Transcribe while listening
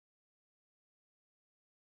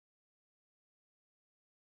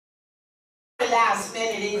last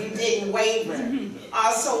minute and you didn't waver.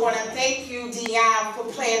 Also want to thank you, Dion, for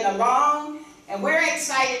playing along, and we're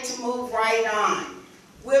excited to move right on.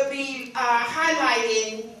 We'll be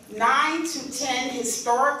highlighting 9 to 10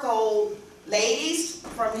 historical ladies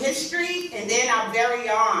from history, and then our very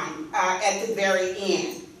own at the very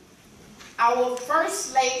end. Our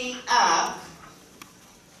first lady up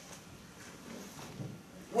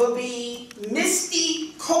will be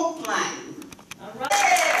Misty Copeland. All right.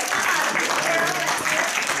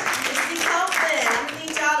 Misty Copeland. I'm going to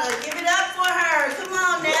need y'all to give it up for her. Come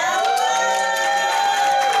on now.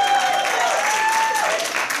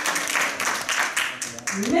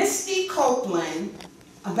 Misty Copeland,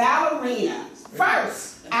 a ballerina,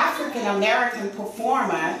 first African-American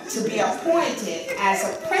performer to be appointed as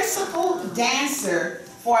a principal dancer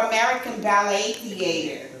for American Ballet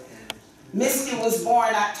Theater. Misty was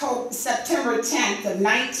born September 10th of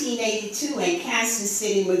 1982 in Kansas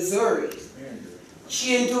City, Missouri.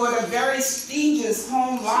 She endured a very prestigious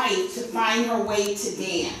home life to find her way to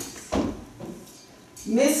dance.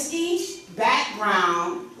 Misty's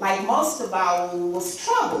background, like most of ours, was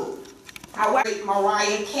troubled. However,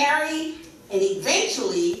 Mariah Carey, and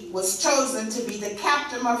eventually was chosen to be the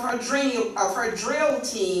captain of her drill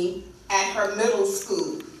team at her middle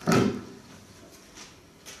school.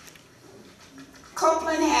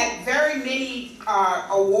 Copeland had very many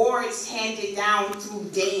awards handed down through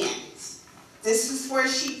dance. This is where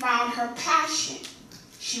she found her passion.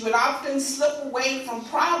 She would often slip away from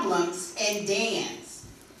problems and dance.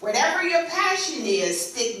 Whatever your passion is,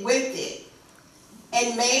 stick with it.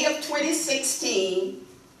 In May of 2016,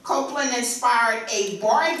 Copeland inspired a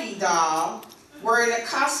Barbie doll wearing a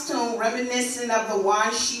costume reminiscent of the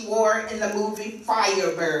one she wore in the movie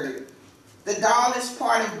Firebird. The doll is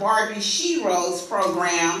part of Barbie Sheroes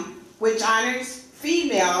program, which honors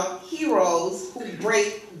female heroes who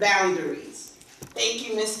break boundaries. Thank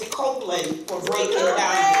you, Mr. Copeland, for breaking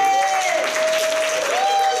boundaries.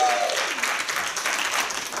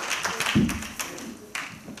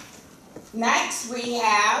 Next, we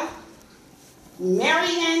have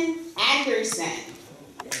Marian Anderson.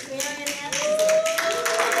 Marian Anderson.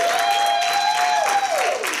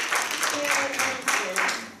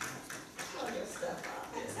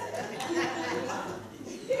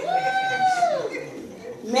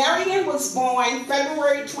 Marian was born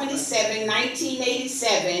February 27,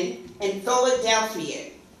 1987 in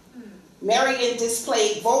Philadelphia. Marian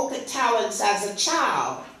displayed vocal talents as a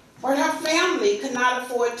child, but her family could not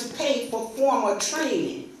afford to pay for formal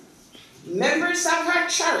training. Members of her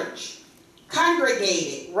church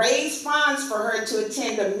congregated, raised funds for her to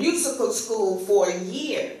attend a musical school for a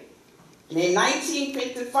year. And in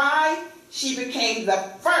 1955, she became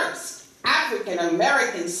the first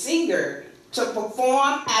African-American singer to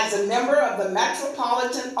perform as a member of the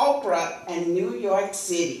Metropolitan Opera in New York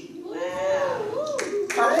City. Wow.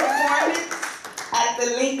 Her performance at the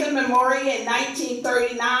Lincoln Memorial in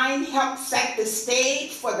 1939 helped set the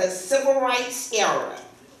stage for the Civil Rights era.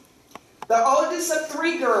 The oldest of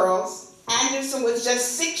 3 girls, Anderson was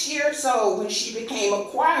just 6 years old when she became a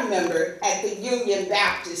choir member at the Union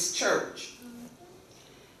Baptist Church.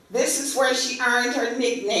 This is where she earned her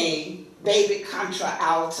nickname, Baby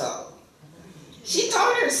Contralto. She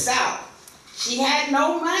told herself she had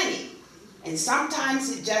no money, and sometimes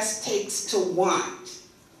it just takes to want.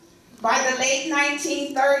 By the late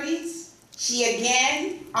 1930s, she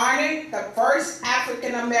again honored the first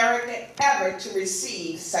African American ever to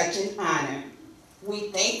receive such an honor. We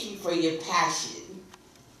thank you for your passion.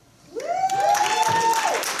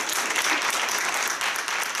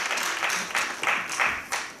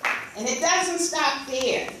 And it doesn't stop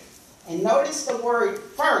there. And notice the word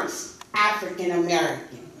first, African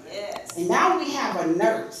American. Yes. And now we have a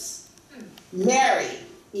nurse, Mary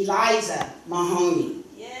Eliza Mahoney.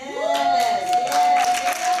 Yes.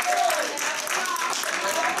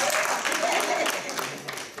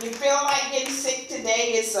 You feel like getting sick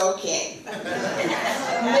today, it's okay.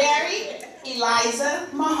 Mary Eliza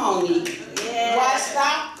Mahoney was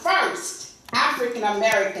the first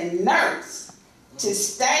African-American nurse to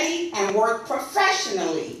study and work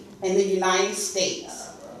professionally in the United States.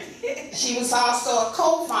 She was also a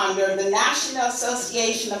co-founder of the National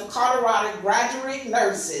Association of Colorado Graduate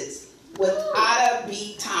Nurses with Ada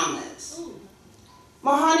B. Thomas.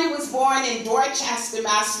 Mahoney was born in Dorchester,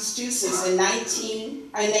 Massachusetts in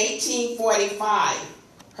 1845.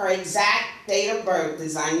 Her exact date of birth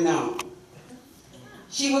is unknown.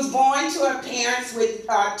 She was born to her parents with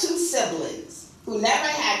 2 siblings who never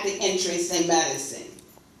had the interest in medicine.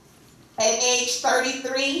 At age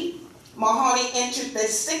 33, Mahoney entered the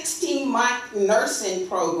 16-month nursing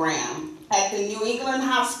program at the New England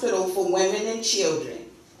Hospital for Women and Children.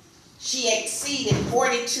 She exceeded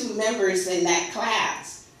 42 members in that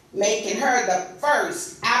class, making her the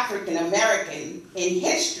first African American in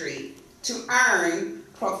history to earn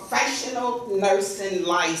professional nursing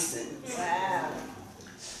license. Wow.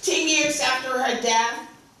 10 years after her death,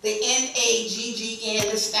 the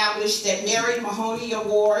NAGGN established the Mary Mahoney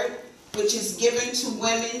Award, which is given to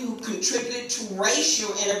women who contributed to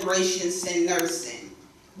racial integrations in nursing.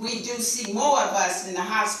 We do see more of us in the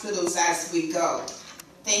hospitals as we go.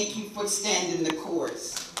 Thank you for standing the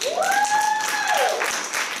course.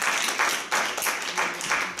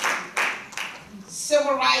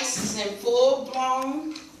 Civil rights is in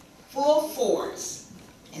full-blown, full force,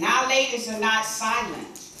 and our ladies are not silent.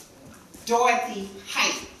 Dorothy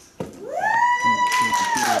Height. This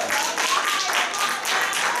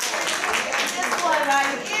one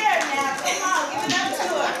right here now. Come on, give it up to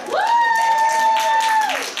her.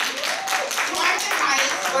 Dorothy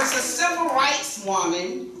Height was a civil rights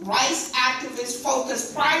woman, rights activist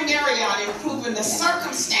focused primarily on improving the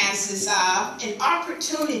circumstances of and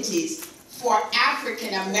opportunities for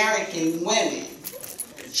African American women.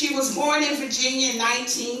 She was born in Virginia in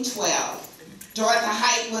 1912. Dorothy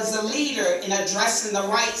Height was a leader in addressing the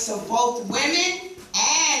rights of both women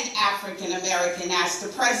and African American as the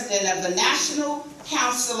president of the National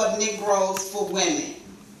Council of Negroes for Women.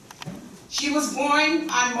 She was born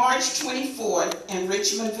on March 24th in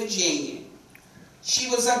Richmond, Virginia. She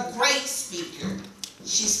was a great speaker.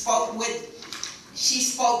 She spoke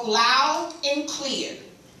loud and clear.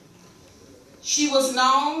 She was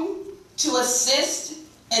known to assist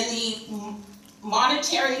in the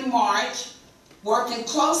Monetary March, working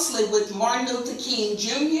closely with Martin Luther King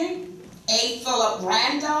Jr., A. Philip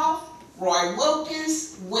Randolph, Roy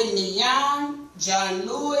Wilkins, Whitney Young, John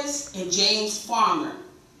Lewis, and James Farmer.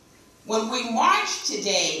 When we march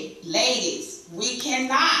today, ladies, we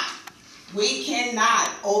cannot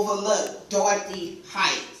overlook Dorothy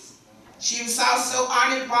Height. She was also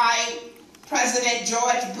honored by President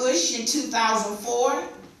George Bush in 2004,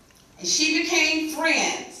 and she became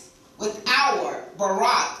friends with our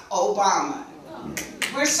Barack Obama.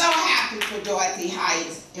 We're so happy for Dorothy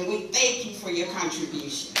Height, and we thank you for your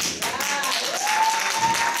contribution.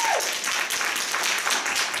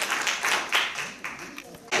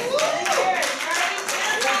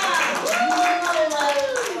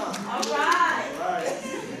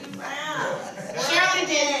 Shirley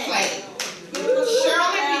didn't play.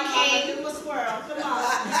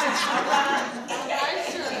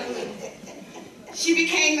 She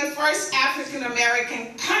became the first African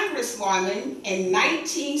American Congresswoman in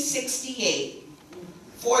 1968.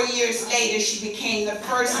 4 years later, she became the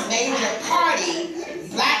first major party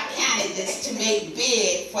black candidate to make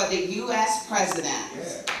bid for the U.S. president.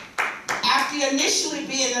 After initially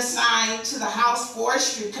being assigned to the House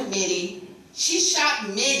Forestry Committee, she shot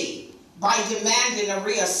many by demanding a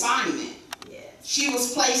reassignment. She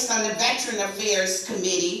was placed on the Veteran Affairs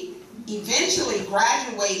Committee, eventually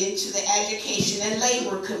graduated to the Education and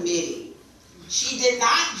Labor Committee. She did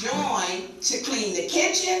not join to clean the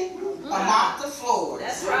kitchen or mop the floors.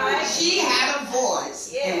 That's right. She had a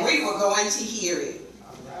voice, and we were going to hear it.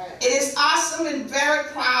 It is awesome and very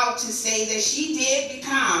proud to say that she did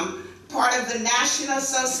become part of the National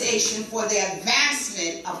Association for the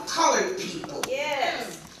Advancement of Colored People.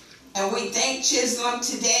 Yes. And we thank Chisholm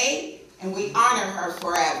today, and we honor her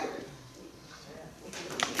forever.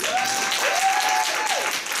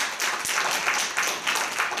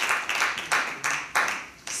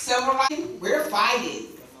 Civil rights, we're fighting.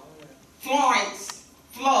 Florence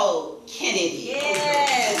Flo Kennedy.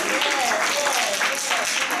 Yes.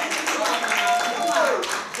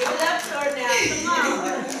 Give it up to her now.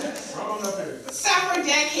 Come on. Several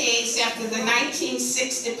decades after the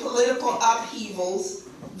 1960 political upheavals,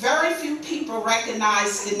 very few people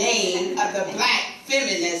recognize the name of the black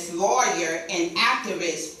feminist, lawyer, and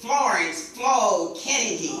activist Florence Flo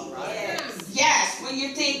Kennedy. Yes, when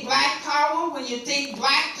you think Black Power, when you think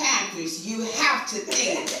Black Panthers, you have to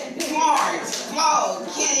think Florence Flo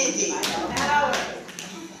Kennedy.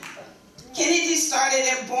 Kennedy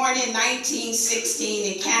born in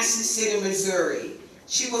 1916 in Kansas City, Missouri.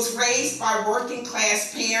 She was raised by working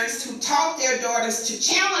class parents who taught their daughters to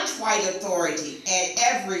challenge white authority at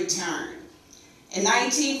every turn. In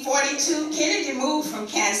 1942, Kennedy moved from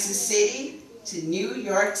Kansas City to New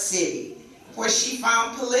York City, where she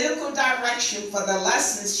found political direction for the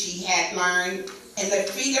lessons she had learned in the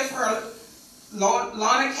feet of her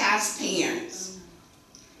Lonecast parents.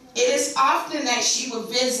 It is often that she would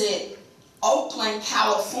visit Oakland,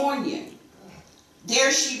 California.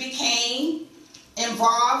 There she became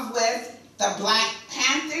involved with the Black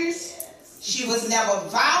Panthers. She was never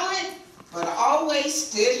violent, but always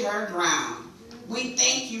stood her ground. We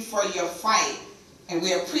thank you for your fight, and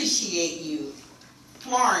we appreciate you.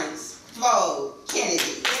 Florence Flo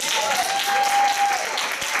Kennedy.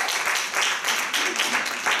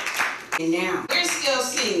 And now, we're still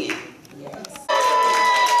singing.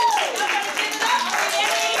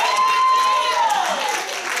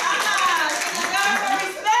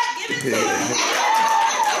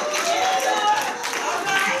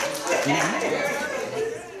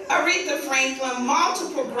 Aretha Franklin,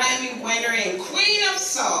 multiple Grammy winner and Queen of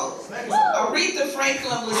Soul. Aretha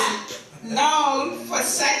Franklin was known for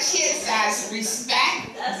such hits as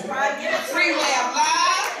Respect, Freeway of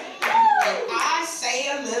Love, and I Say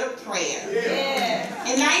a Little Prayer.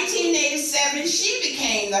 In 1987, she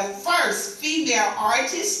became the first female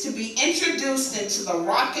artist to be introduced into the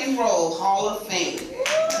Rock and Roll Hall of Fame.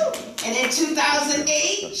 And in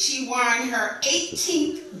 2008, she won her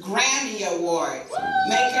 18th Grammy Award,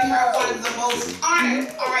 making her one of the most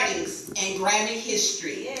honored artists in Grammy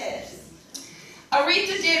history.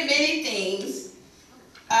 Aretha did many things.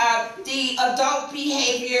 The adult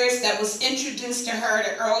behaviors that was introduced to her at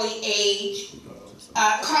an early age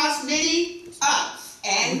caused many ups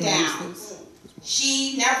and downs.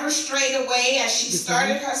 She never strayed away as she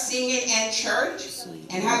started her singing in church,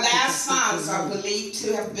 and her last songs are believed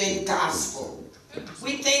to have been gospel.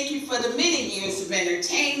 We thank you for the many years of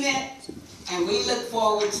entertainment, and we look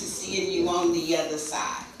forward to seeing you on the other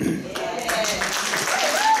side.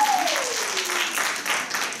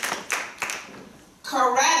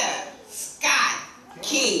 Coretta Scott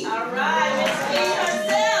King. All right, Miss King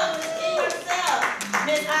herself, Miss King herself.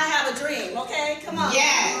 Miss I Have a Dream, okay? Come on.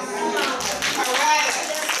 Yes. Coretta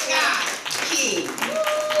Scott King.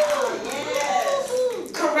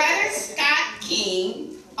 Yes. Coretta Scott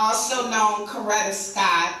King, also known Coretta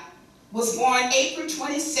Scott, was born April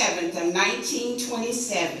 27th of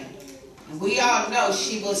 1927. And we all know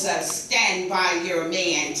she was a stand by your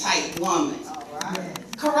man type woman.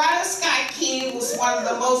 Coretta Scott King was one of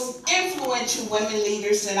the most influential women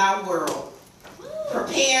leaders in our world,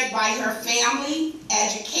 prepared by her family,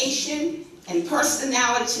 education, and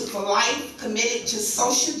personality for life, committed to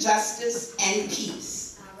social justice and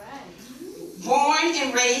peace. Born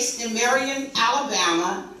and raised in Marion,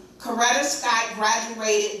 Alabama, Coretta Scott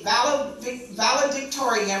graduated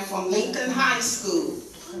valedictorian from Lincoln High School.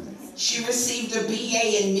 She received a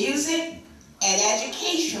BA in music and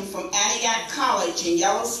education from Antioch College in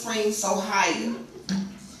Yellow Springs, Ohio.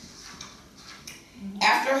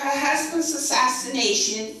 After her husband's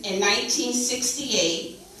assassination in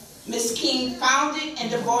 1968, Ms. King founded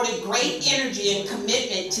and devoted great energy and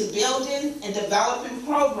commitment to building and developing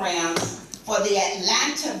programs for the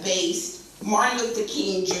Atlanta-based Martin Luther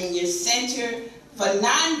King Jr. Center for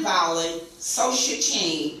Nonviolent Social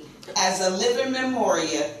Change as a living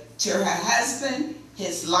memorial to her husband,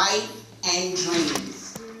 his life, and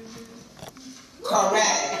dreams.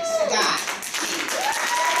 Coretta Scott King.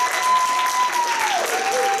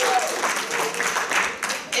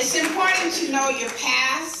 It's important to know your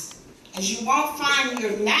past, as you won't find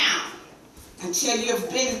your now until you've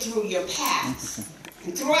been through your past.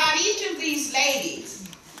 And throughout each of these ladies,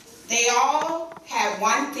 they all had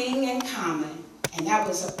one thing in common, and that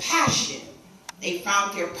was a passion. They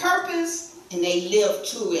found their purpose, and they lived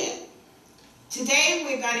to it. Today,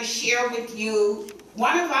 we're going to share with you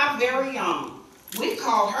one of our very own. We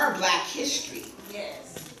call her Black History.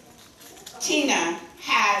 Yes. Tina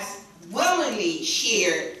has willingly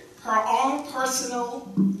shared her own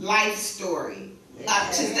personal life story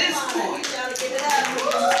up to this point.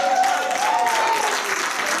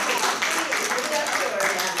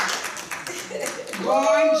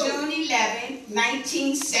 Born June 11,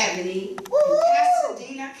 1970, in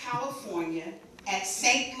Pasadena, California, at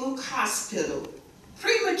St. Luke Hospital,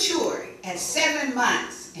 premature at 7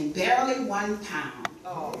 months and barely 1 pound.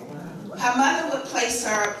 Her mother would place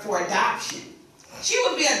her up for adoption. She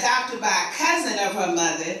would be adopted by a cousin of her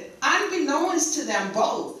mother, unbeknownst to them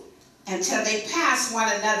both, until they passed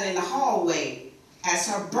one another in the hallway as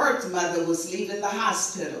her birth mother was leaving the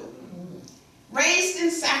hospital. Raised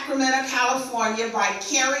in Sacramento, California by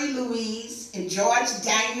Carrie Louise and George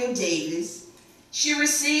Daniel Davis, she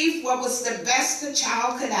received what was the best a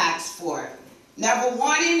child could ask for, never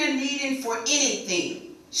wanting or needing for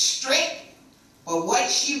anything, strict, but what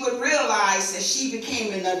she would realize as she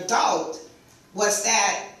became an adult was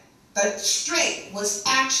that the strict was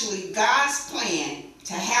actually God's plan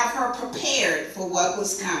to have her prepared for what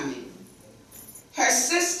was coming. Her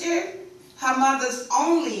sister, her mother's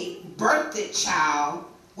only birthed child,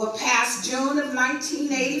 would pass June of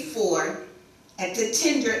 1984 at the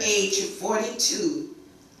tender age of 42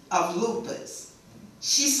 of lupus.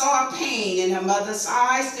 She saw a pain in her mother's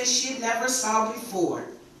eyes that she had never saw before.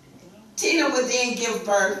 Tina would then give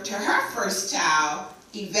birth to her first child,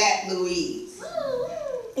 Yvette Louise,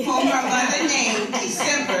 whom her mother named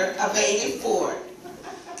December of '84.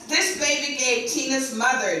 This baby gave Tina's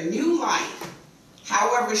mother new life.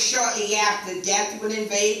 However, shortly after, death would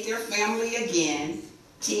invade their family again.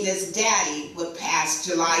 Tina's daddy would pass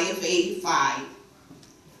July of '85.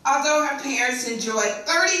 Although her parents enjoyed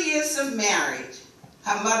 30 years of marriage,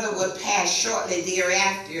 her mother would pass shortly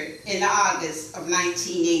thereafter in August of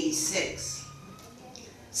 1986.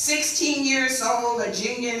 16 years old, a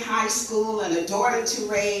junior in high school, and a daughter to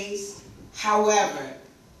raise. However,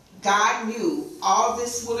 God knew all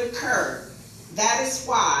this would occur. That is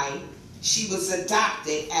why she was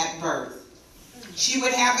adopted at birth. She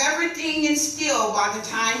would have everything instilled by the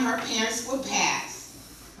time her parents would pass.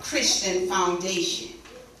 Christian foundation,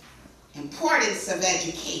 importance of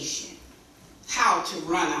education, how to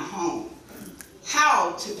run a home,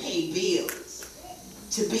 how to pay bills,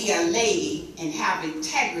 to be a lady and have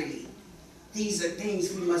integrity. These are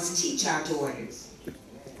things we must teach our daughters.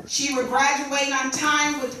 She would graduate on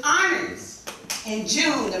time with honors in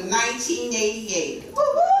June of 1988.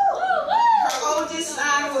 Her oldest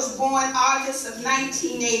son was born August of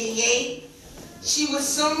 1988. She was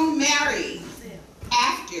soon married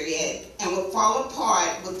after it and would fall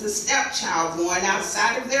apart with the stepchild born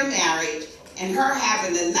outside of their marriage and her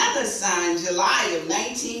having another son July of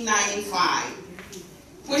 1995.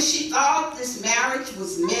 When she thought this marriage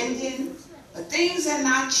was mending, but things had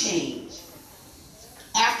not changed.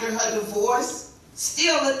 After her divorce,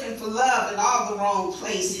 still looking for love in all the wrong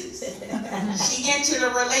places, she entered a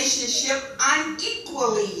relationship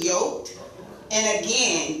unequally yoked and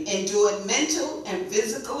again endured mental and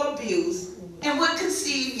physical abuse and would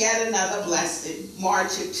conceive yet another blessed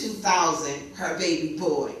March of 2000, her baby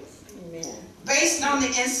boy. Amen. Based on the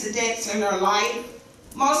incidents in her life,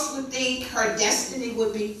 most would think her destiny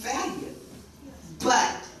would be failure.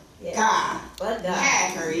 But yes. God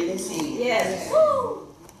had her in his hand. Yes.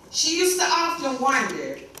 She used to often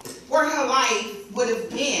wonder where her life would have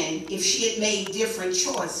been if she had made different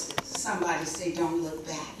choices. Somebody say, don't look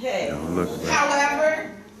back. Hey. Don't look back.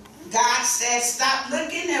 However, God says, stop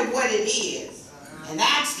looking at what it is and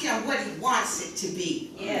ask him what he wants it to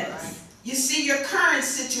be. Yes. You see, your current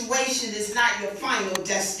situation is not your final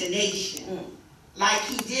destination. Like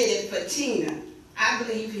he did it for Tina, I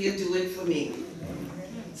believe he'll do it for me.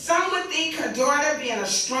 Some would think her daughter being a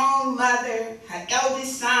strong mother, her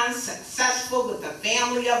eldest son successful with a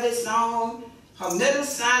family of his own, her middle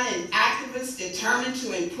son an activist determined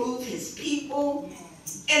to improve his people,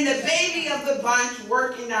 and the baby of the bunch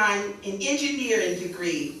working on an engineering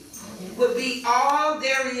degree would be all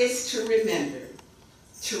there is to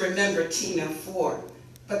remember Tina for.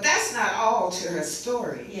 But that's not all to her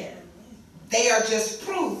story. Yeah. They are just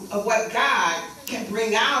proof of what God can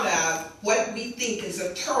bring out of what we think is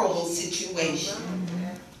a terrible situation.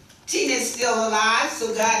 Tina is still alive,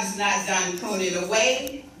 so God is not done pruning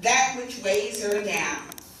away that which weighs her down.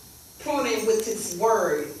 Pruning with his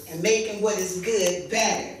word and making what is good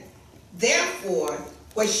better. Therefore,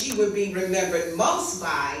 what she will be remembered most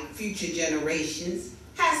by future generations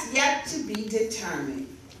has yet to be determined,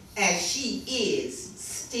 as she is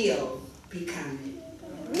still becoming.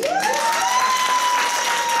 Where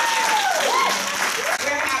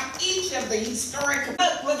have each of the historic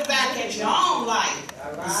look back at your own life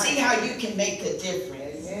and see how you can make a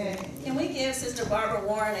difference. Can we give Sister Barbara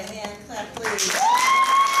Warren a hand clap, please?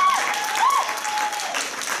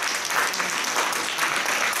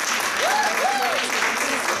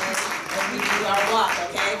 We do our walk,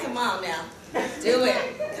 okay? Come on now. Do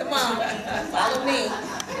it. Come on. Follow me.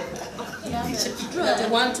 We'll do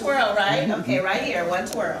one twirl, right? Okay, right here. One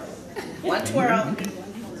twirl. One twirl.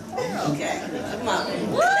 Okay. Come on.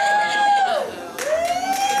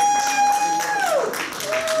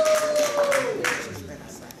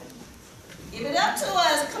 Give it up to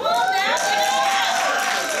us. Come on now.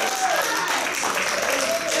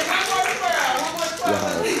 One more twirl. One more twirl.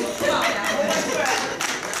 Come on now. One more twirl.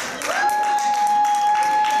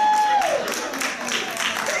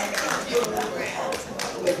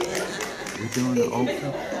 We're doing the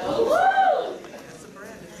open.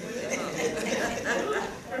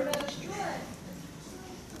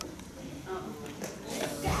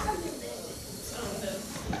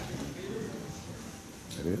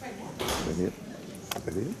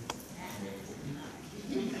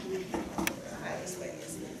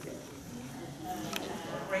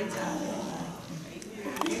 Great job.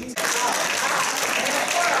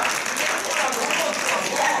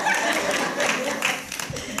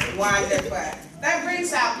 Wonderful. That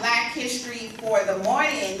brings our Black History for the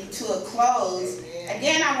morning to a close.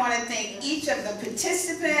 Again, I want to thank each of the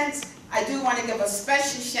participants. I do want to give a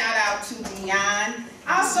special shout out to Dion.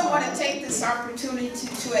 I also want to take this opportunity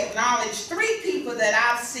to acknowledge 3 people that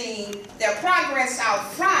I've seen their progress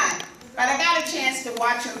out front, but I got a chance to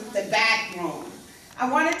watch them in the back room. I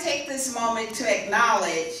want to take this moment to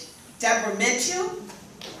acknowledge Deborah Mitchell,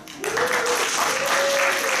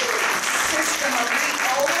 Sister Marie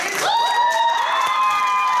Owen,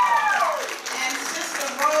 and Sister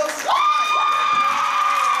Rose Carter.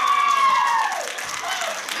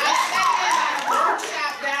 I sat in a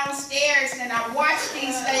workshop downstairs and I watched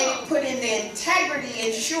these ladies put in the integrity,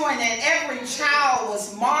 ensuring that every child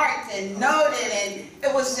was marked and noted, and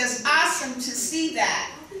it was just awesome to see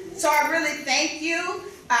that. So I really thank you.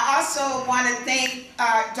 I also want to thank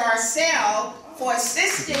Darcel for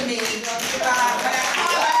assisting me when I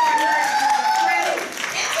called up on her to the credit.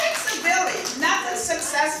 It takes a village. Nothing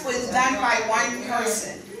successful is done by one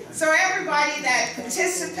person. So everybody that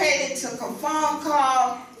participated, took a phone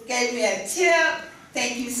call, gave me a tip,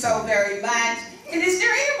 thank you so very much. And is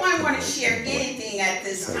there anyone want to share anything at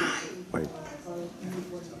this time? Wait.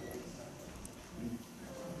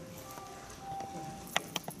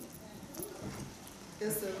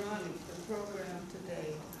 Just running the program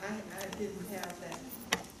today. I didn't have that,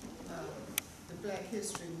 the Black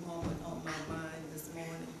History moment on my mind this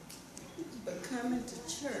morning. But coming to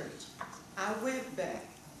church, I went back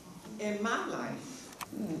in my life.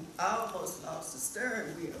 I almost lost the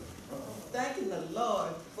steering wheel. Thanking the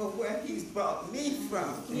Lord for where He's brought me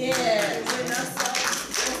from. Yes. When I saw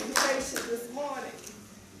the presentation this morning,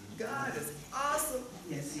 God is awesome.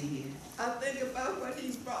 Yes, He is. I think about what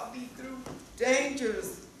He's brought me through,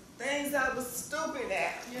 dangers, things I was stupid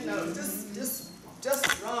at, you know,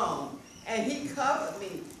 just wrong. And He covered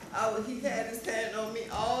me. He had His hand on me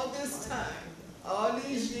all this time, all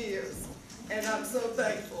these years, and I'm so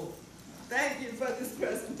thankful. Thank you for this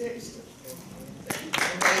presentation.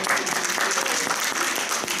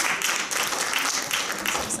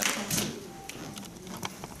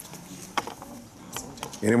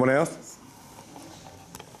 Anyone else?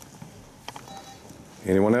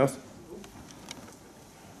 Anyone else?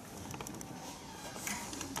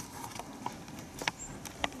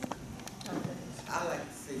 I like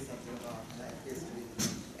to say something about Black history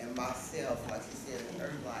and myself, like you said, in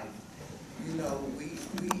her life. You know, we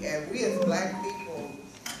as Black people,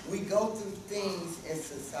 we go through things in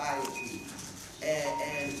society,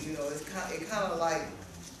 and you know, it kind of like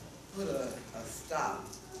put a stop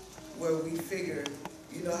where we figure,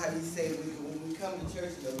 you know how you say when we come to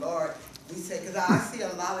church and the Lord, we say, because I see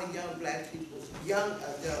a lot of young Black people, young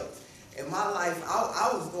adults. In my life, I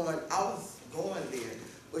was going there.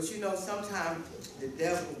 But you know, sometimes the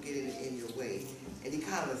devil will get in your way, and he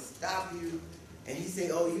kind of stop you, and he say,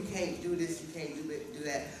 oh, you can't do this, you can't do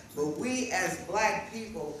that. But we as Black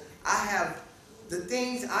people, I have the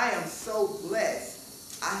things, I am so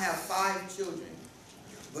blessed. I have 5 children.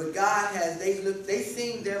 But God has, they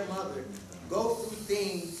seen their mother go through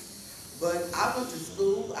things. But I went to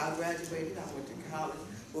school, I graduated, I went to college.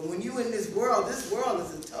 But when you in this world is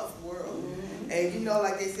a tough world. And you know,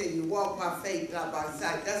 like they say, you walk by faith, not by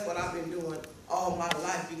sight. That's what I've been doing all my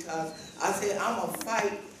life, because I said, I'm going to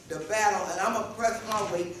fight the battle and I'm going to press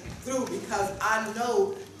my way through, because I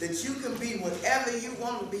know that you can be whatever you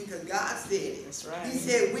want to be, because God said it. That's right. He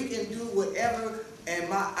said we can do whatever,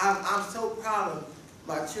 and I'm so proud of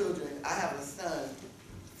my children. I have a son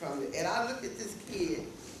and I look at this kid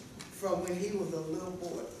from when he was a little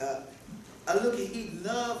boy. He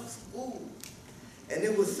loved school. And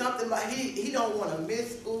it was something like, he don't want to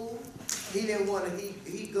miss school. He didn't want to,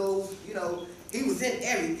 he goes, you know, he was in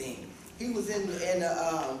everything. He was in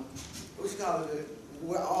what you call it,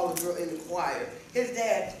 where all the girls in the choir. His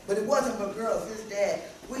dad, but it wasn't for girls, his dad,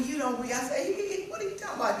 well, you don't, I said, what are you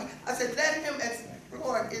talking about? I said, let him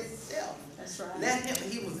explore himself. That's right. Let him,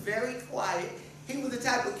 he was very quiet. He was the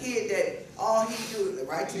type of kid that all he do,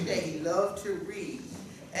 right today, he loved to read.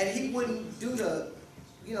 And he wouldn't do the,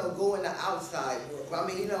 you know, go in the outside work. I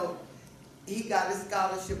mean, you know, he got a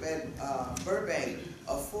scholarship at Burbank,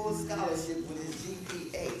 a full scholarship with his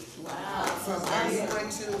GPA. Wow. From where he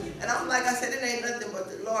went to, and I'm like, I said, it ain't nothing but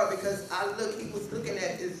the Lord, because he was looking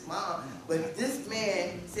at his mom, but this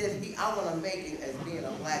man said, I want to make it as being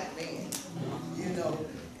a Black man, you know,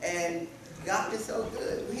 and God is so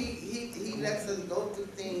good. He lets us go through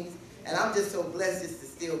things, and I'm just so blessed just to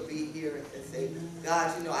still be here and say,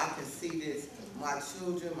 God, you know, I can see this. My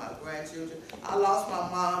children, my grandchildren. I lost my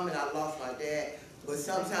mom and I lost my dad, but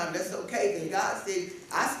sometimes that's okay, because God said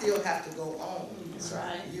I still have to go on. That's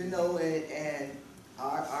right. You know, and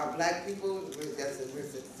our Black black people, we're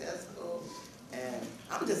successful, and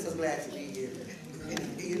I'm just so glad to be here.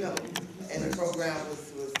 You know, and the program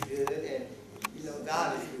was good, and you know,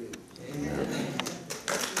 God is good.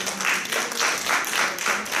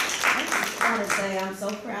 I want to say I'm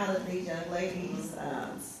so proud of these young ladies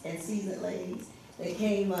and seasoned ladies. They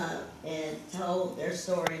came up and told their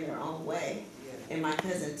story in their own way. And my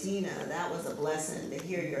cousin Tina, that was a blessing to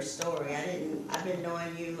hear your story. I've been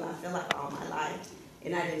knowing you, I feel like all my life,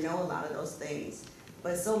 and I didn't know a lot of those things.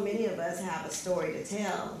 But so many of us have a story to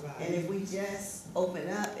tell, and if we just open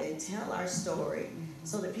up and tell our story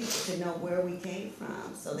so that people can know where we came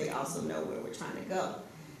from, so they also know where we're trying to go.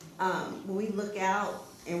 When we look out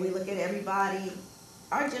and we look at everybody,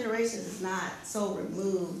 our generation is not so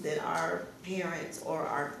removed that our parents or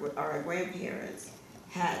our grandparents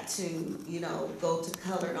had to, go to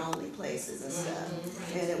colored only places and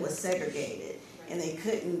stuff, and it was segregated, and they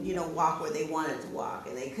couldn't, walk where they wanted to walk,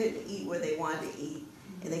 and they couldn't eat where they wanted to eat,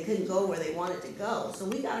 and they couldn't go where they wanted to go. So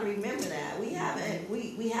we gotta remember that. We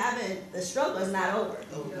haven't, the struggle is not over.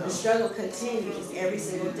 The struggle continues every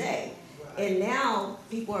single day. And now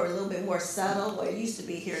people are a little bit more subtle. Well, it used to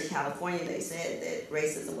be here in California, they said that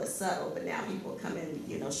racism was subtle, but now people come in,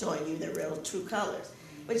 showing you their real true colors.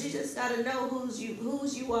 But you just gotta know whose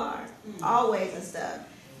you are, always and stuff.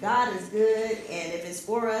 God is good, and if it's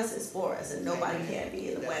for us, and nobody can be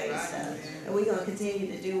in the way and stuff. And we're gonna continue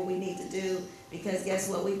to do what we need to do, because guess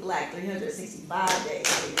what? We black 365 days,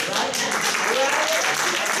 right?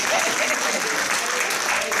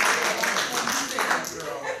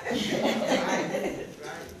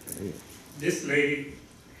 This lady,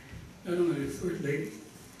 not only the first lady,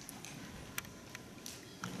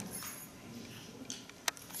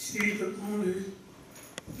 she's the only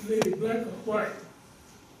lady, black or white,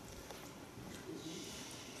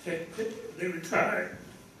 that they retired.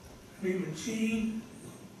 Her name was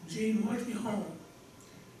Jean Marty Home.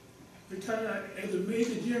 Retired as a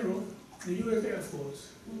Major General in the U.S. Air Force.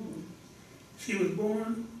 She was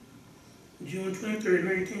born June 23,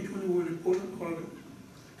 1921 in Portland, Oregon.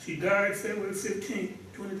 She died February 15,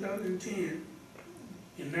 2010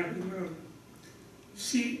 in Naples, Maryland.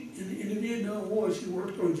 She, in the Vietnam War, she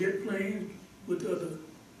worked on jet planes with the other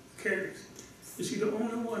carriers. But she's the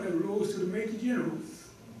only one that rose to the Major General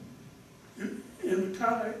and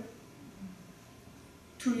retired.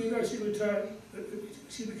 2 years after she retired,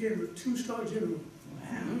 she became a 2-star general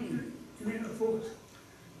in the Air Force.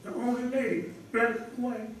 The only lady, black and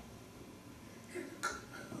white,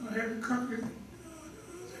 had the country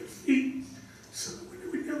their feet. So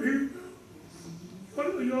we never hear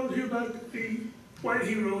about, you always hear about the white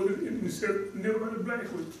heroes and never about the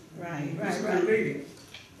black ones. Right. The lady.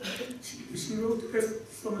 She rose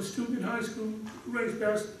from a student in high school, race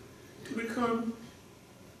pastor, to become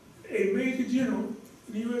a Major General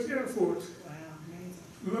in the U.S. Air Force. Wow,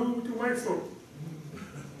 amazing. Along with the white folk.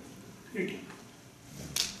 Thank you.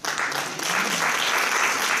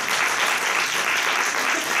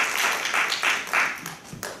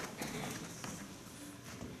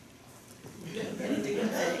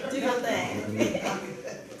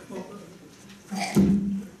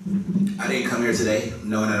 I didn't come here today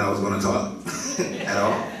knowing that I was going to talk at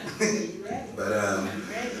all. But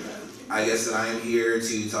I guess that I am here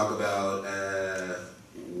to talk about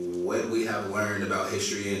what we have learned about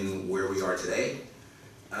history and where we are today.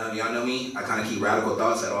 Y'all know me, I kind of keep radical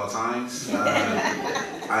thoughts at all times.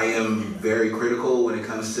 I am very critical when it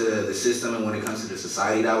comes to the system and when it comes to the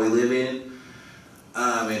society that we live in.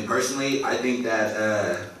 And personally, I think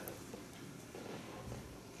that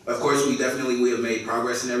of course, we have made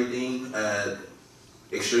progress and everything.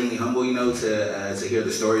 Extremely humble, to hear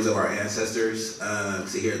the stories of our ancestors,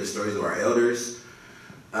 to hear the stories of our elders,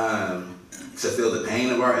 to feel the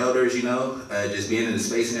pain of our elders, just being in the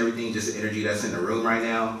space and everything, just the energy that's in the room right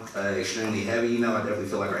now, extremely heavy, I definitely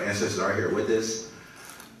feel like our ancestors are here with us.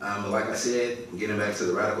 But like I said, getting back to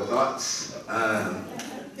the radical thoughts, I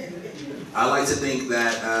like to think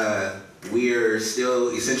that we're still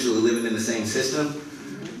essentially living in the same system.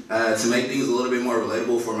 To make things a little bit more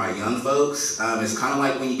relatable for my young folks, it's kind of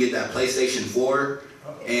like when you get that PlayStation 4,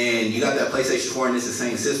 and you got that PlayStation 4 and it's the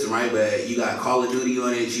same system, right? But you got Call of Duty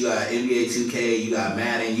on it, you got NBA 2K, you got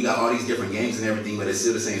Madden, you got all these different games and everything, but it's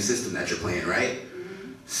still the same system that you're playing, right?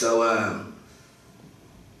 So,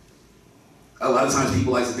 a lot of times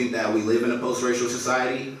people like to think that we live in a post-racial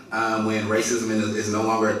society when racism is no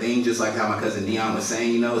longer a thing, just like how my cousin Dion was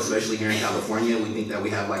saying, especially here in California, we think that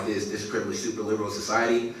we have like this privileged, super liberal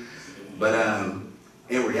society. But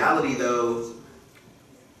in reality though,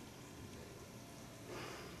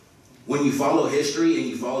 when you follow history and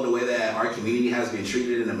you follow the way that our community has been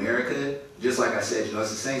treated in America, just like I said, it's the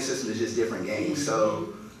same system, it's just different games.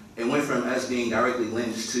 So it went from us being directly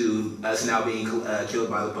lynched to us now being killed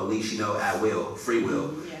by the police, at will, free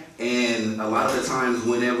will. And a lot of the times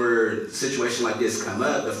whenever situations like this come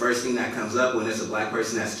up, the first thing that comes up when it's a black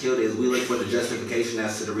person that's killed is we look for the justification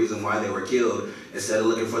as to the reason why they were killed instead of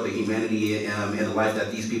looking for the humanity and the life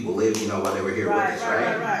that these people lived, while they were here with us,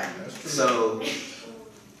 right? So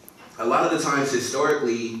a lot of the times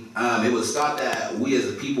historically, it was thought that we as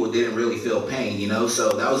a people didn't really feel pain,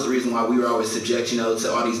 so that was the reason why we were always subject,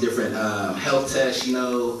 to all these different health tests, a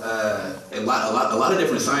lot of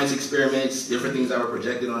different science experiments, different things that were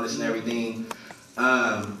projected on us and everything.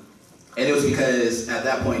 And it was because at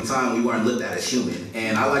that point in time, we weren't looked at as human.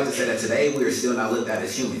 And I like to say that today, we are still not looked at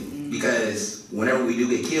as human because whenever we do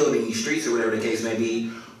get killed in these streets or whatever the case may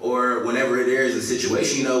be, or whenever there is a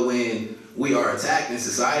situation, when we are attacked in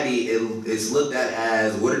society, it's looked at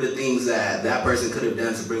as what are the things that person could have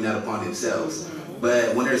done to bring that upon themselves.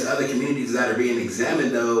 But when there's other communities that are being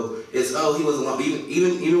examined, though, it's, he was alone.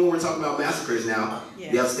 Even when we're talking about massacres now,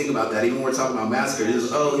 you have to think about that. Even when we're talking about massacres,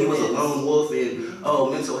 it's, he was a lone wolf and,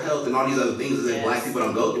 mental health and all these other things, and black people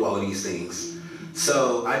don't go through all of these things.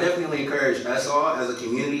 So I definitely encourage us all as a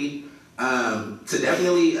community to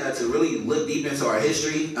definitely, to really look deep into our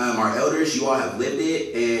history. Our elders, you all have lived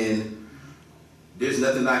it, and there's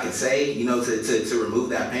nothing I can say, to remove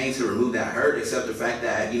that pain, to remove that hurt, except the fact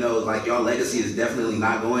that, like y'all legacy is definitely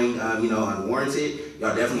not going, unwarranted.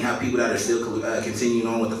 Y'all definitely have people that are still continuing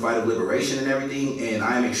on with the fight of liberation and everything. And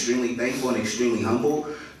I am extremely thankful and extremely humble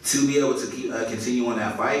to be able to keep, continue on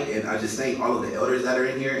that fight. And I just thank all of the elders that are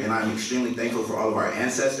in here. And I'm extremely thankful for all of our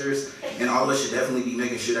ancestors. And all of us should definitely be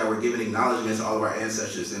making sure that we're giving acknowledgement to all of our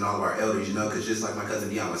ancestors and all of our elders, because just like my cousin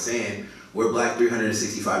Dion was saying, we're black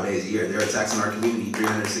 365 days a year. There are attacks in our community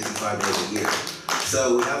 365 days a year.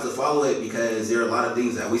 So we have to follow it because there are a lot of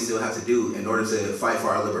things that we still have to do in order to fight for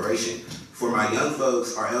our liberation. For my young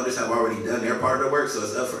folks, our elders have already done their part of the work, so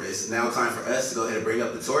it's now time for us to go ahead and bring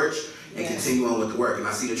up the torch and continue on with the work. And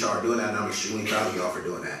I see that y'all are doing that, and I'm extremely proud of y'all for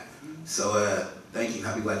doing that. So thank you.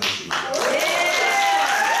 Happy Black History Month.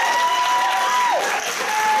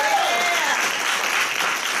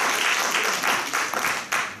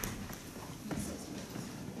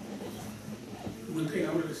 One thing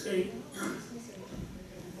I want to say,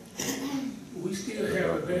 we still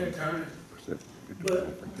have a bad time,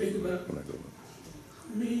 but think about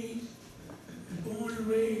me, born and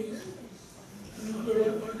raised in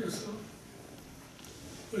Little Arkansas,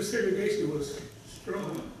 where segregation was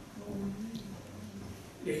strong.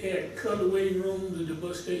 They had colored waiting rooms at the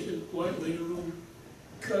bus station, white waiting room,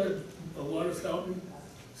 colored a water fountain,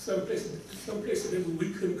 some places that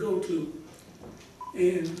we couldn't go to.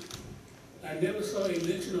 And I never saw a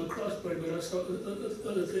lynching or crossbreed, but I saw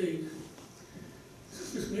other things.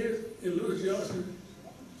 Sister Smith and Louis Johnson,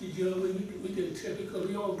 we didn't tell because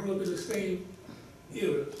we all grew up in the same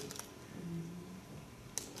era.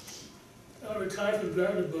 I retired from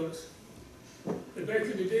driving the bus. But back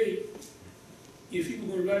in the day, if you were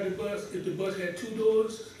going to ride the bus, if the bus had 2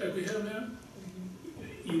 doors, like we have now,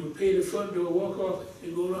 you would pay the front door, walk off,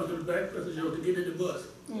 and go around to the back passenger door to get in the bus.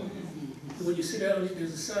 When you sit down,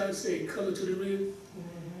 there's a sign saying color to the rear.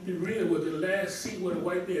 The rear was the last seat where the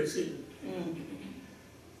white man sitting.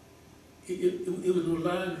 It was no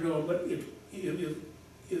line drawn, but if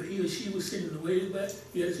he or she was sitting way back,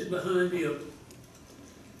 you had to sit behind them.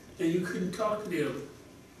 And you couldn't talk to them.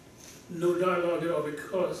 No dialogue at all,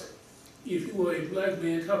 because if you were a black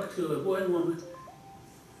man talking to a white woman,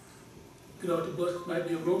 get off the bus, might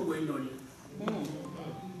be a road waiting on you.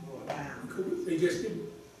 They just didn't.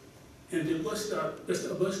 And the bus stop, that's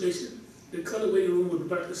a bus station, the color waiting room was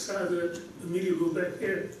about the size of the media room back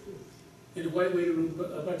there. And the white waiting room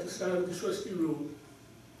about the size of the trustee room.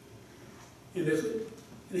 And that's it.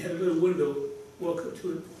 And they had a little window, walk up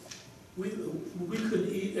to it. We couldn't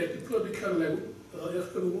eat at the public counter like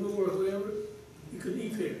Akbar or whoever. You couldn't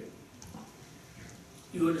eat there.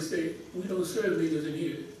 You understand? We don't serve niggas in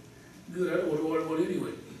here. Good, I don't want to order one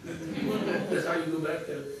anyway. That's how you go back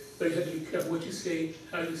there. But you have to be careful what you say,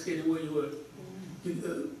 how you say it, and where you were. We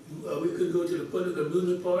couldn't go to the public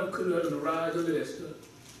amusement park, couldn't go on the rides, none of that stuff.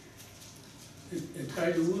 In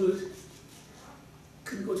Tiger Woods,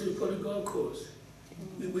 couldn't go to the public golf course.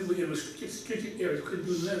 We were in restricted areas, couldn't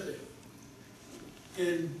do nothing.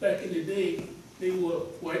 And back in the day, they wore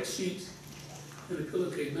white sheets and a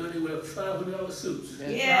pillowcase. Now they wear $500 suits.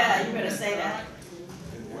 Yeah, you better say that.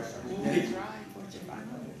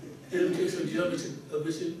 And let me tell you something,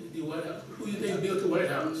 the White House. Who do you think built the White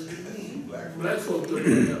House? Black folk built the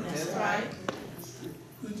White House. That's right.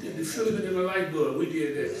 We did the filament in the light bulb. We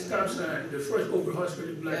did that stop sign, the first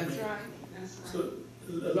overhospital black man. That's right. So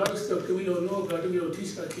a lot of stuff that we don't know about, that we don't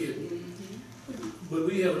teach our kids. But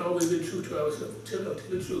we haven't always been true to ourselves. Tell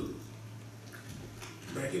the truth.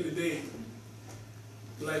 Back in the day,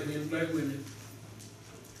 black men, black women,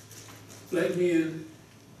 black men,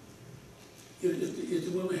 if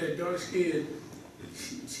the woman had dark skin,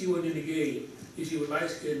 she wasn't in the game. If she was light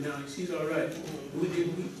skinned now, she's all right.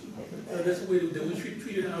 That's the way that we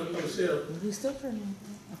treated ourselves.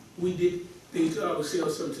 We did things to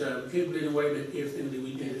ourselves sometimes. We can't blame the white man for everything that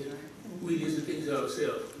we did. We did some things to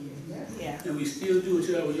ourselves. And we still do it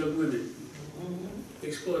to our young women.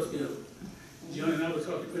 Exploit them. John and I were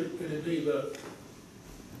talking today about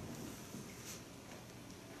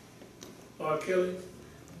R. Kelly,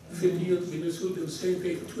 50 years been in school, doing the same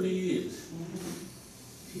thing for 20 years.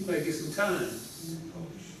 He might get some time.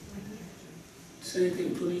 Same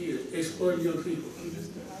thing, 20 years, exploiting young people.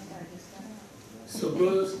 So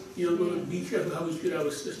brothers, young brothers, be careful how we treat our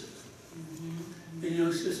sisters. And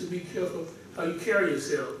young sisters, be careful how you carry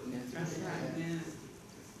yourself. That's right.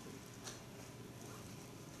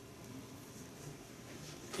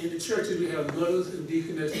 In the churches, we have mothers and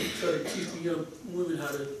deaconess that try to teach the young women how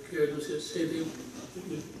to carry themselves. Same thing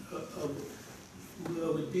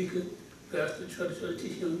with deacon, pastor, try to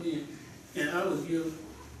teach young men. And I would give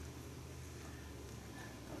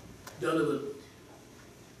Donovan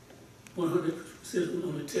 100%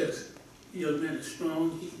 on the test. The young man is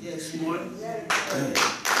strong, he's smart. He's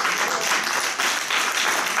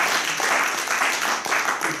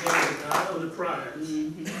got his eye on the prize,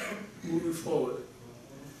 moving forward.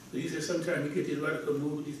 But he said sometimes he gets these radical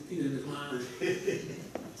moves, these things in his mind.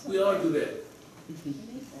 We all do that.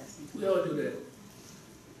 We all do that.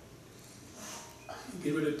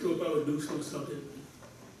 Get ready to throw up our dukes on something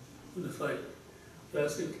in the fight. But I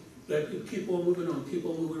think black people keep on moving on, keep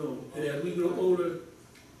on moving on. And as we grow older,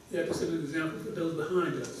 we have to set an example for those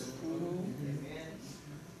behind us.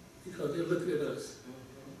 Because they're looking at us.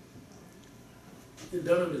 And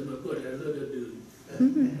Donovan is my buddy, I love that dude.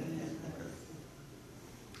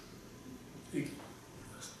 Thank you.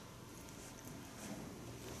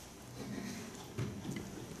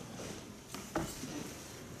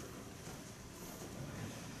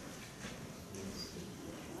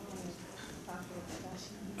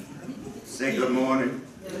 Say good morning.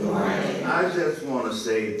 Good morning. I just want to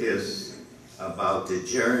say this about the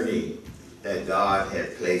journey that God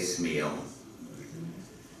had placed me on.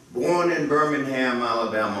 Born in Birmingham,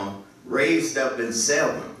 Alabama, raised up in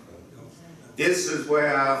Selma. This is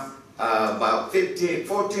where about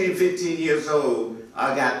 14, 15 years old,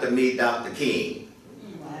 I got to meet Dr. King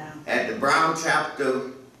at the Brown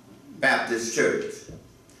Chapter Baptist Church.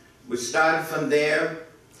 We started from there.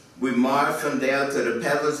 We marched from there to the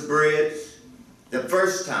Peddler's Bridge. The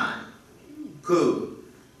first time, cool.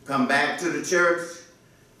 Come back to the church.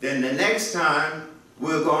 Then the next time,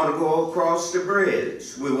 we're going to go across the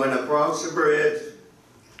bridge. We went across the bridge.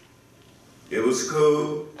 It was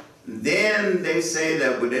cool. Then they say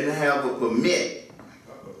that we didn't have a permit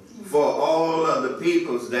for all of the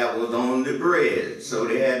peoples that was on the bridge. So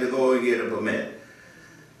they had to go and get a permit.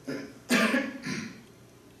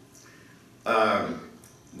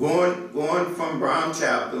 Going from Brown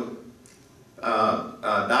Chapel,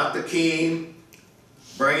 Dr. King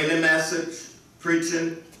bringing the message,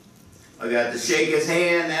 preaching. I got to shake his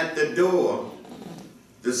hand at the door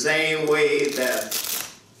the same way that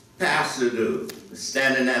pastor do,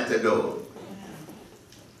 standing at the door.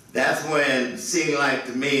 That's when it seemed like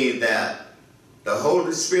to me that the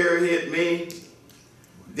Holy Spirit hit me.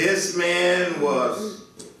 This man was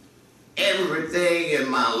everything in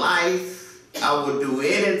my life. I would do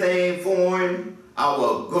anything for him. I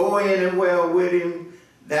would go anywhere with him.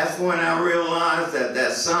 That's when I realized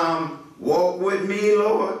that song, "Walk with me,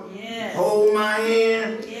 Lord, hold my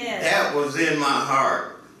hand," that was in my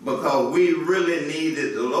heart, because we really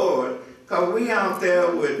needed the Lord, because we out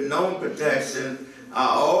there with no protection.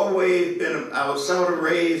 I was sort of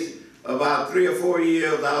raised about 3 or 4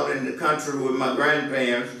 years out in the country with my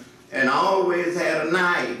grandparents, and I always had a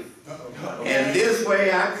knife. And this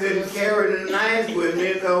way I couldn't carry the knife with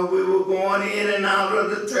me because we were going in and out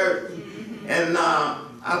of the church. And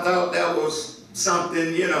I thought that was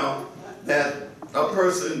something, that a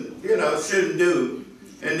person, shouldn't do.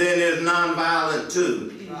 And then there's nonviolent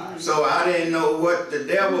too. So I didn't know what the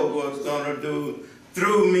devil was going to do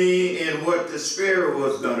through me and what the Spirit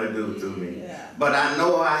was going to do through me. But I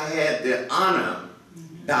know I had to honor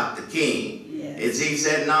Dr. King. As he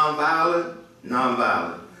said, nonviolent,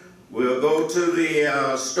 nonviolent. We'll go to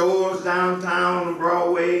the stores downtown on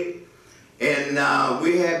Broadway, and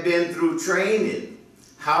we have been through training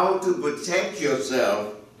how to protect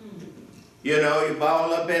yourself. You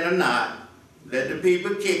ball up in a knot, let the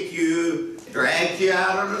people kick you, drag you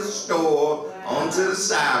out of the store, onto the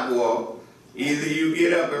sidewalk. Either you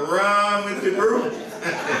get up and run with the group.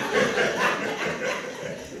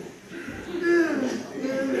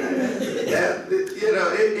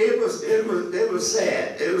 It was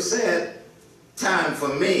sad. It was sad time for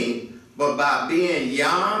me, but by being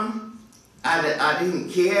young, I didn't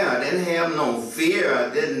care. I didn't have no fear. I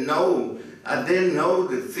didn't know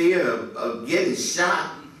the fear of getting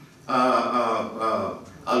shot, or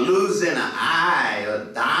losing an eye, or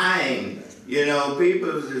dying. You know,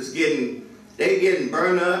 people just getting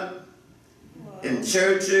burned up in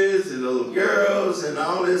churches, and little girls and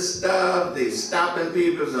all this stuff. They stopping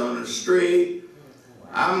people on the street.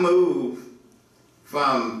 I moved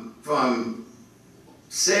from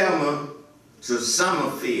Selma to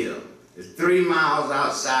Summerfield. It's 3 miles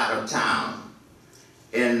outside of town.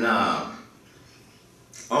 And on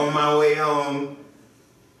my way home,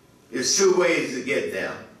 there's 2 ways to get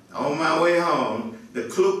there. On my way home, the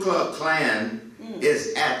Ku Klux Klan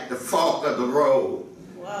is at the fork of the road.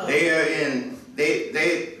 Wow. They are in. They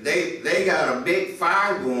got a big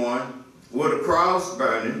fire going with a cross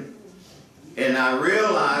burning, and I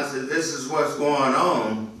realized that this is what's going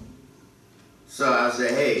on. So I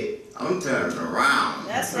said, "Hey, I'm turning around."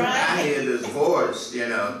 That's right. I hear this voice, you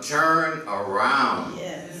know, turn around.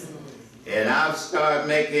 Yes. And I started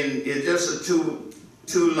making it just a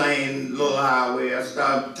two-lane little highway. I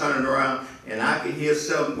started turning around, and I could hear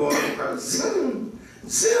something going across. Zoom,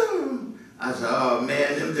 zoom. I said, "Oh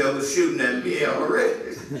man, them jokers shooting at me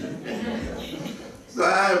already." So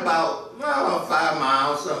I had about 5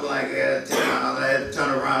 miles, something like that, 10 miles. I had to turn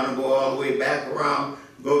around and go all the way back around,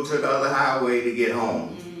 go to the other highway to get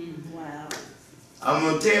home. Wow. I'm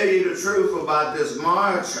going to tell you the truth about this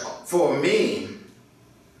march. For me,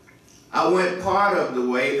 I went part of the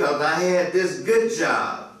way because I had this good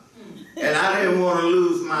job, and I didn't want to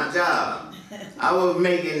lose my job. I was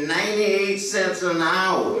making 98 cents an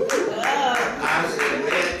hour. I said,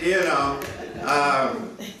 man, you know,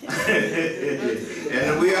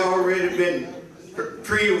 and we already been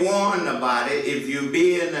pre-warned about it. If you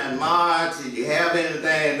be in that march, if you have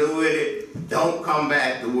anything to do with it, don't come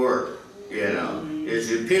back to work, you know. If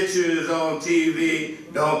your picture is on TV,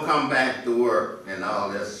 don't come back to work and all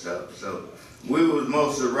that stuff. So we was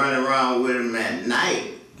mostly running around with them at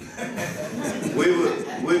night.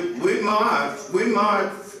 We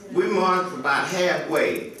marched about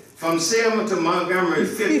halfway. From Selma to Montgomery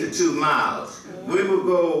is 52 miles. We would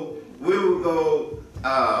go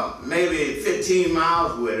maybe 15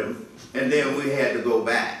 miles with them, and then we had to go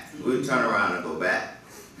back. We'd turn around and go back.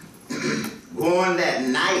 Going that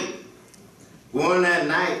night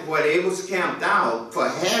where they was camped out for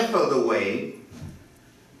half of the way,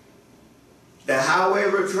 the highway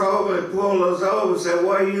patrolman pulled us over and said,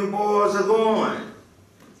 "Where you boys are going?"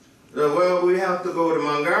 I said, "Well, we have to go to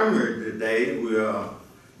Montgomery today. We are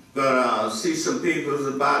gonna see some people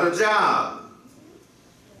about a job."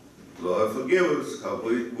 Lord forgive us, because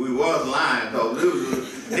we was lying,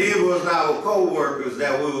 because these was our co-workers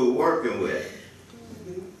that we were working with.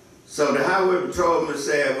 So the highway patrolman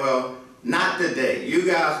said, "Well, not today. You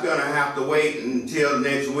guys gonna have to wait until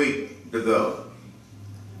next week to go."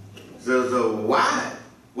 So why?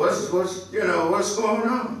 What's going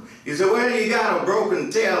on? He said, "Well, you got a broken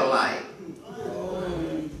tail light."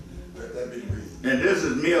 And this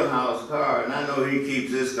is Millhouse's car, and I know he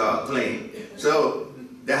keeps his car clean. So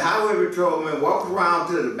the highway patrolman walked around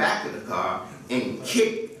to the back of the car and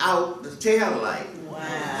kicked out the tail light.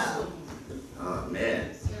 Wow. Oh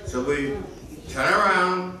man. So we turn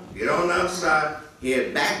around, get on the other side,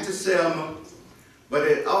 head back to Selma. But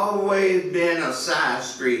it always been a side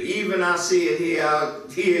street. Even I see it out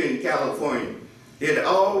here in California. It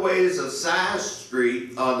always a side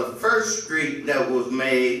street, or the first street that was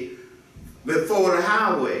made before the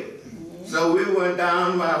highway. So we went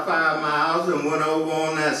down about 5 miles and went over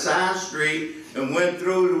on that side street and went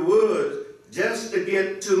through the woods just to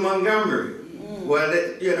get to Montgomery, where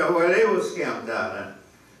they was camped out at.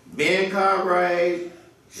 Ben Cartwright,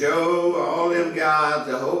 Joe, all them guys,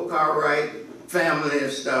 the whole Cartwright family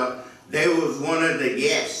and stuff, they was one of the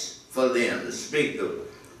guests for them, the speaker.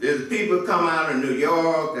 There's people come out of New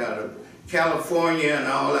York, out of California and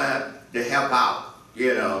all that to help out,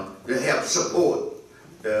 to help support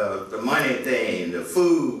the money thing, the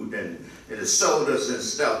food and the sodas and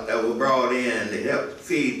stuff that were brought in to help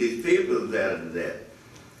feed these people that are there.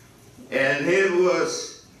 And it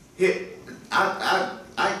was,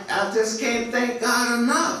 I just can't thank God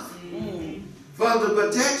enough for the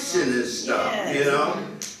protection and stuff,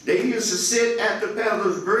 Yes. They used to sit at the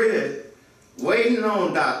Peddler's Bridge waiting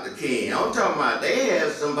on Dr. King. I'm talking about they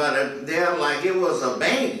had somebody there like it was a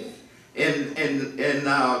bank and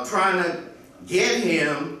trying to get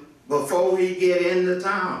him before he get into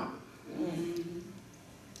town.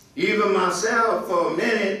 Even myself, for a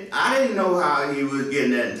minute, I didn't know how he was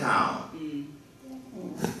getting in town.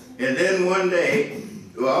 And then one day,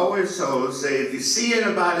 we always told us, say, if you see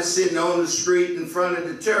anybody sitting on the street in front of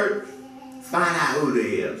the church, find out who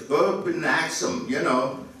they is. Go up and ask them, you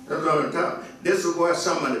know. That's what I'm talking. This is where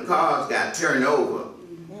some of the cars got turned over.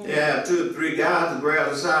 They have 2 or 3 guys to grab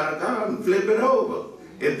the side of the car and flip it over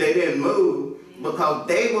if they didn't move, because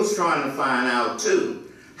they was trying to find out too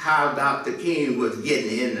how Dr. King was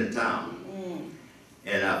getting into town.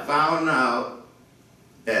 And I found out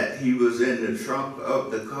that he was in the trunk of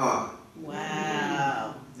the car.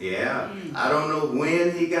 Wow. Yeah, I don't know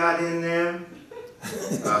when he got in there,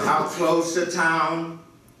 how close to town,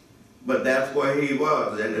 but that's where he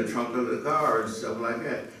was, in the trunk of the car and stuff like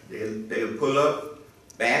that. They would pull up,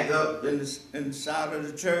 back up in the side of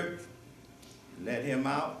the church, let him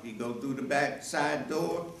out. He go through the back side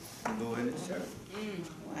door and go in the church.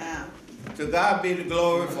 Wow. To God be the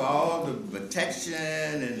glory for all the protection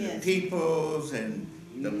and Yes. the peoples and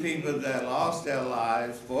the people that lost their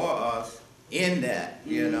lives for us in that,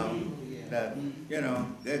 you know. That, you know,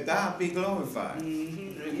 that God be glorified.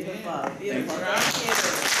 Beautiful, beautiful.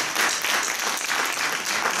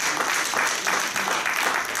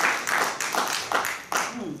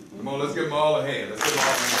 Come on, let's give them all a hand. Let's give them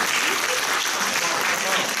all a hand.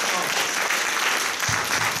 Come on.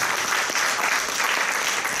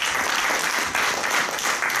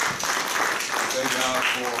 Thank God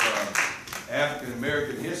for African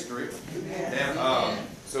American history. And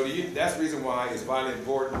so that's the reason why it's vitally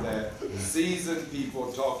important that seasoned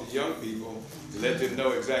people talk to young people to let them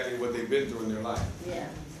know exactly what they've been through in their life. Yeah.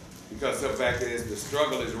 Because the fact is, the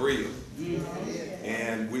struggle is real.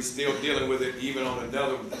 And we're still dealing with it even on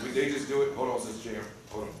another, they just do it, hold on, Sister Chair,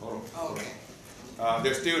 hold on. Okay.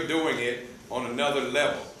 They're still doing it on another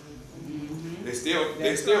level. They still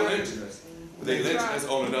lynching us, but they lynching us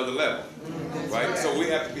on another level, right? So we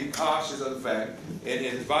have to be cautious of the fact, and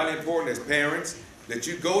it's vitally important as parents that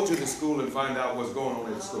you go to the school and find out what's going on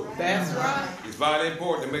at the school. That's right. It's vitally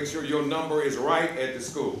important to make sure your number is right at the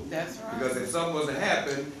school. That's right. Because if something was to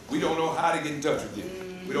happen, we don't know how to get in touch with you.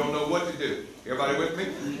 We don't know what to do. Everybody with me?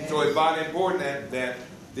 So it's vitally important that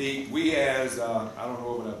we as, I don't know,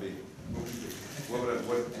 what would I be?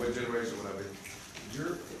 What generation would I be?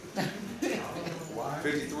 You're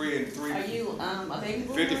 53 and 3. Are you a baby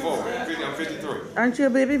boomer? 54. I'm 53. Aren't you a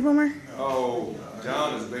baby boomer? Oh,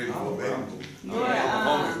 John is a baby boomer. I'm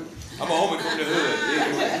a homie from the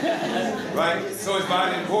hood. Right? So it's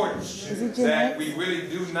vitally important that we really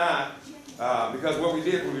do not, because what we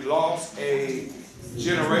did was we lost a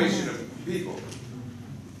generation of people.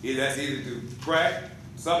 That's either through crack,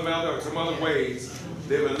 something else, or some other ways.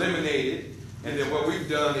 They've eliminated. And then what we've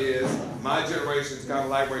done is, my generation is kind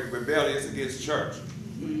of lightweight rebellious against church.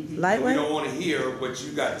 Lightweight? We don't want to hear what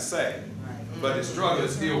you got to say. But the struggle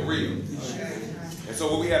is still real. And so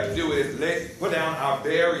what we have to do is put down our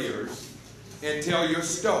barriers and tell your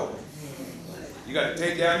story. You got to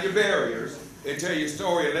take down your barriers and tell your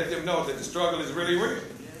story and let them know that the struggle is really real.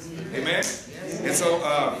 Amen? And so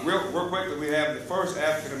real quickly, we have the first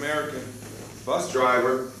African-American bus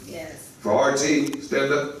driver for RT.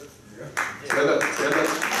 Stand up. Stand up, stand up.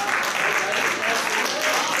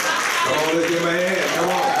 Come on, let's give him a hand. Come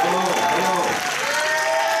on.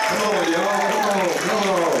 Come on, y'all. Come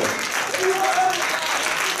on.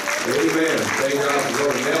 Amen. Thank God for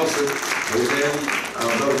Brother Nelson. Amen.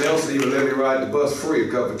 Brother Nelson even let me ride the bus free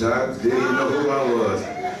a couple times. Didn't even know who I was.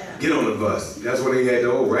 Get on the bus. That's when they had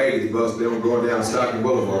the old raggedy bus. They were going down Stockton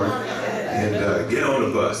Boulevard. And get on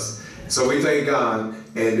the bus. So we thank God.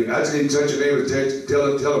 And I just need to touch your neighbor and tell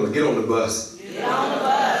them to get on the bus. Get on the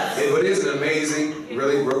bus. But isn't it amazing,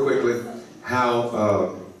 really, real quickly, how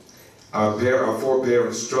our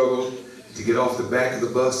foreparents struggled to get off the back of the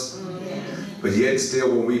bus? But yet still,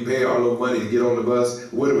 when we pay our little money to get on the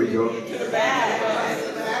bus, where do we go? To the back.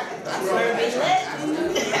 That's where we lit.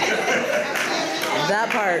 That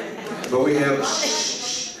part.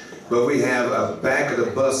 But we have a back of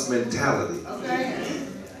the bus mentality.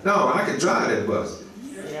 No, I can drive that bus.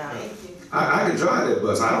 I can drive that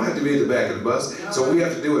bus. I don't have to be at the back of the bus. So what we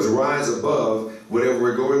have to do is rise above whatever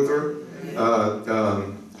we're going through.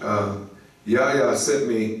 Yaya asked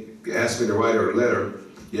me to write her a letter.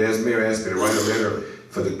 Mayor asked me to write a letter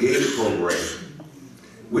for the GATE program.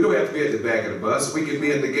 We don't have to be at the back of the bus. We can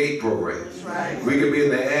be in the GATE program. Right. We can be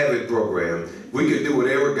in the AVID program. We can do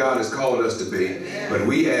whatever God has called us to be. But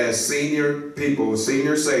we as senior people,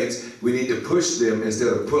 senior saints, we need to push them instead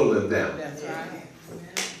of pull them down. That's right.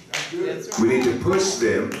 We need to push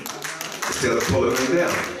them instead of pulling them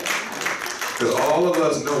down. Because all of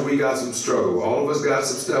us know we got some struggle. All of us got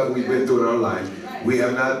some stuff we've been through in our life. We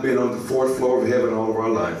have not been on the 4th floor of heaven all of our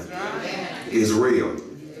life. It's real.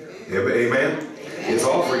 Amen? It's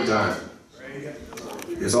offering time.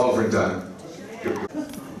 It's offering time.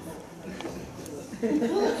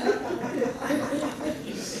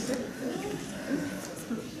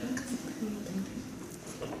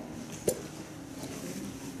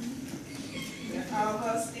 All of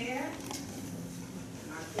us there.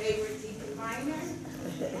 My favorite Deacon Minor.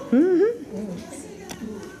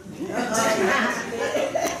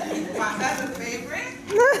 My other favorite.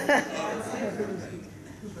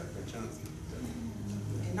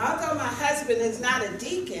 And although my husband is not a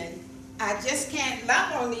deacon, I just can't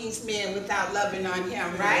love on these men without loving on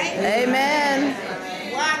him, right? Amen.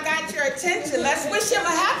 Well, I got your attention. Let's wish him a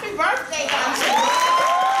happy birthday on today.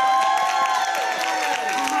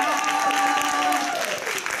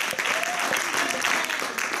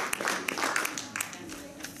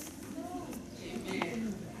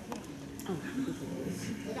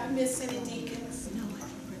 Did I miss any deacons?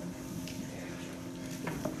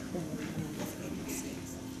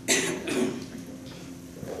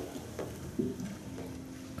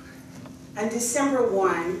 On December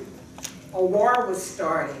 1, a war was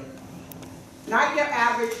started. Not your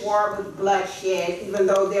average war with bloodshed, even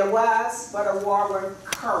though there was, but a war with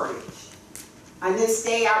courage. On this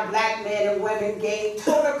day, our black men and women gained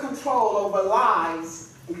total control over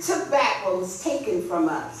lives and took back what was taken from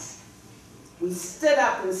us. We stood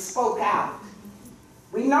up and spoke out.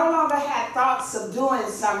 We no longer had thoughts of doing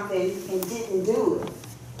something and didn't do it.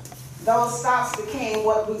 Those thoughts became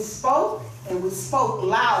what we spoke, and we spoke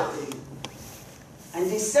loudly. On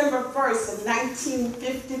December 1st of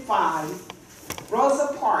 1955,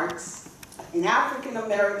 Rosa Parks, an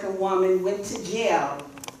African-American woman, went to jail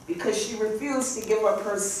because she refused to give up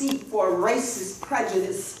her seat for a racist,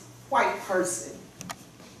 prejudiced white person.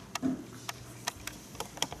 Good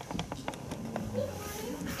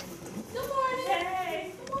morning.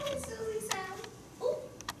 Hey. Good morning, Susie Sally. Ooh,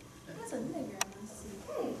 that's a nigger on my seat.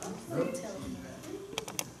 Don't tell me.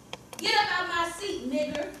 Get up out my seat,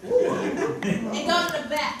 nigger. And go to the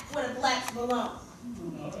back where the blacks belong.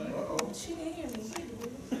 She didn't hear me.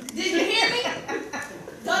 Did you hear me?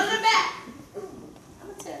 Go to the back. I'm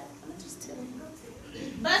gonna just tell him.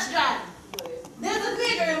 Bus driver. There's a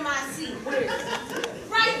nigger in my seat.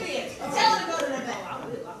 Right there. Tell her to go to the back. I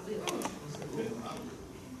will.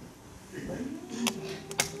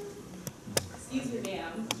 Excuse me,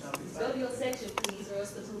 ma'am. Go to your section, please, or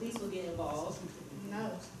else the police will get involved.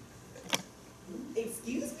 No.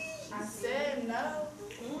 Excuse me? I said no.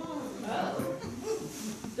 Oh.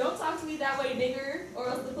 Don't talk to me that way, nigger, or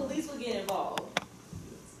else the police will get involved.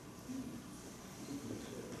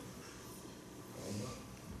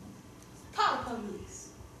 Call the police.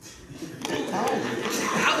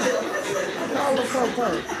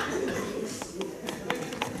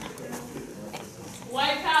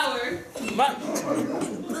 White power.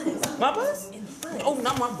 My bus? Oh,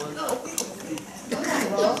 not my bus. What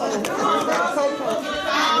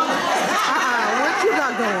you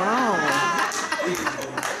got going on?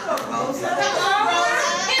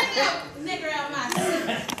 Get that nigger out my seat.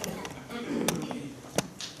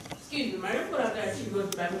 Excuse me, man. Put out that she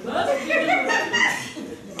goes back to bus.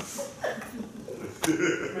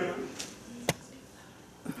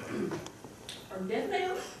 Yes,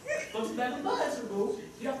 ma'am. Go to back to bus, bro.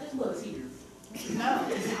 Get off this bus here. No, I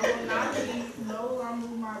will not be no longer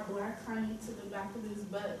my black honey to the back of this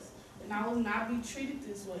bus. And I will not be treated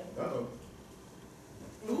this way. Uh-oh.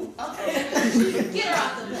 Okay. Get her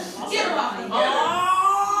off the bus. Get her off the bus.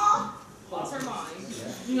 Oh! Lost her mind.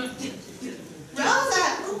 Rosa!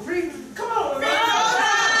 Come on,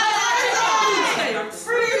 Free Rosa!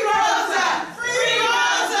 Free Rosa! Free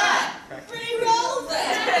Rosa! Free Rosa!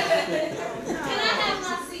 Can I have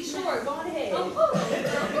my seat short? Go ahead.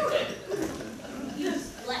 You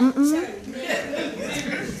black shirt.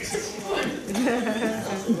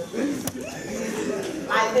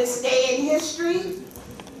 On this day in history,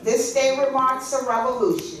 this day remarks a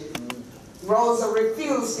revolution. Rosa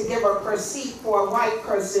refused to give up her seat for a white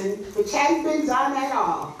person, which hadn't been done at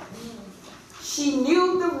all. She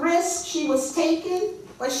knew the risk she was taking,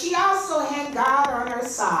 but she also had God on her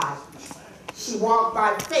side. She walked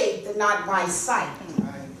by faith and not by sight.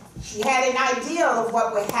 She had an idea of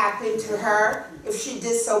what would happen to her if she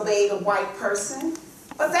disobeyed a white person.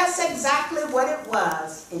 But that's exactly what it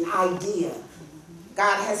was, an idea.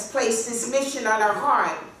 God has placed this mission on our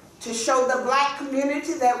heart to show the black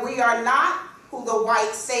community that we are not who the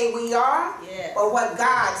whites say we are, Yes. but what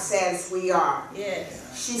God says we are. Yes.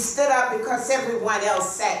 She stood up because everyone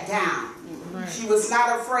else sat down. She was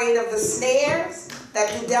not afraid of the snares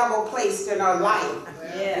that the devil placed in her life,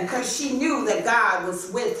 because she knew that God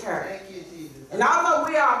was with her. And although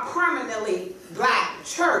we are a permanently black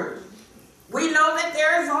church, we know that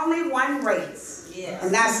there is only one race,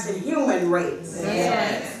 and that's the human race.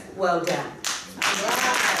 Yes. Well done.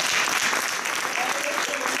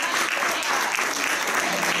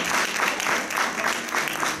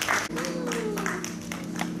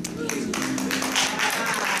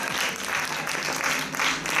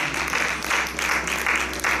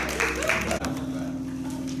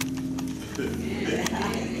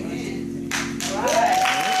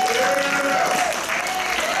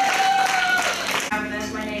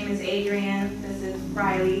 My name is Adrienne. This is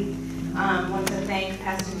Riley. I want to thank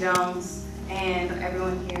Pastor Jones and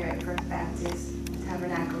everyone here at First Baptist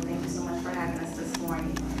Tabernacle. Thank you so much for having us this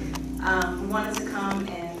morning. We wanted to come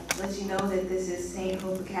and let you know that this is St.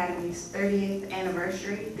 Hope Academy's 30th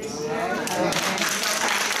anniversary this year.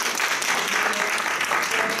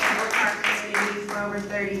 For over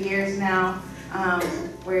 30 years now.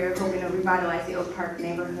 We're hoping to revitalize the Oak Park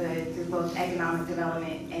neighborhood through both economic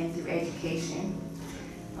development and through education.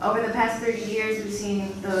 Over the past 30 years, we've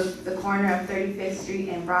seen the corner of 35th Street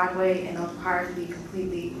and Broadway in Oak Park be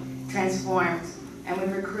completely transformed. And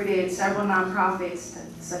we've recruited several nonprofits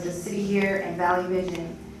such as City Year and Valley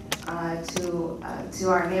Vision to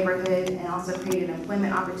our neighborhood, and also created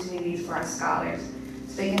employment opportunities for our scholars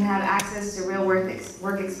so they can have access to real work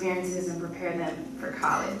experiences and prepare them for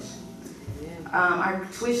college. Our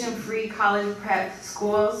tuition-free college prep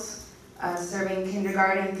schools serving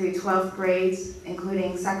kindergarten through 12th grades,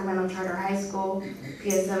 including Sacramento Charter High School,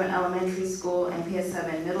 PS7 Elementary School, and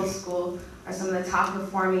PS7 Middle School, are some of the top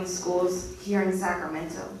performing schools here in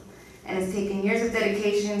Sacramento. And it's taken years of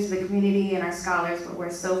dedication to the community and our scholars, but we're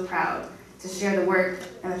so proud to share the work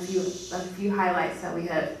and a few highlights that we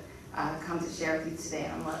have come to share with you today.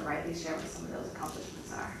 And I'm going to let Riley share what some of those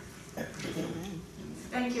accomplishments are.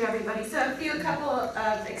 Thank you, everybody. So a couple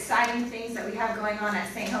of exciting things that we have going on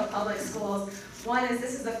at St. Hope Public Schools. One is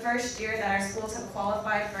this is the first year that our schools have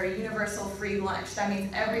qualified for a universal free lunch. That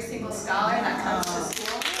means every single scholar that comes to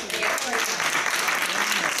school gets lunch.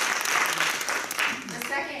 The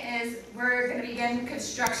second is we're going to begin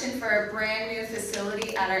construction for a brand new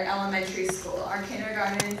facility at our elementary school. Our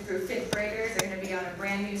kindergarten through 5th graders are going to be on a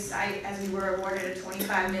brand new site as we were awarded a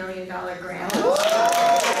 $25 million grant.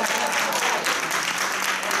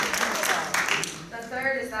 The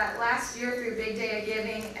third is that last year through Big Day of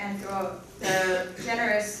Giving and through the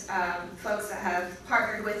generous folks that have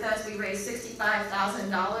partnered with us, we raised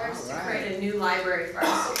 $65,000 to create a new library for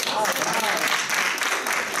our students.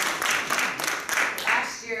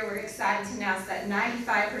 Last year, we're excited to announce that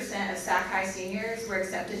 95% of Sac High seniors were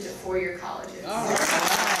accepted to four-year colleges.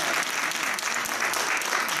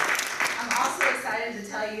 I'm also excited to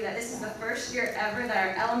tell you that this is the first year ever that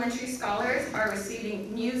our elementary scholars are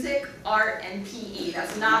receiving music, art, and PE.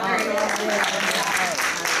 That's not very normal.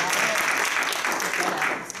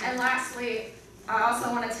 And lastly, I also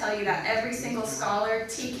want to tell you that every single scholar,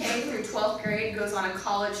 TK through 12th grade, goes on a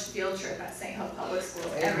college field trip at St. Hope Public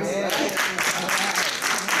Schools every single year.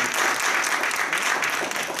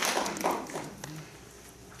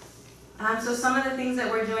 So some of the things that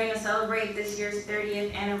we're doing to celebrate this year's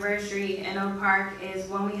 30th anniversary in Oak Park is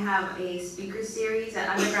when we have a speaker series at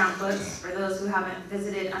Underground Books. For those who haven't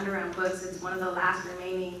visited Underground Books, it's one of the last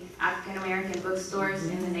remaining African-American bookstores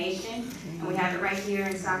in the nation. And we have it right here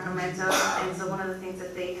in Sacramento. And so one of the things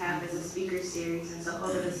that they have is a speaker series. And so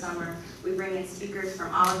over the summer, we bring in speakers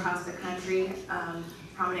from all across the country,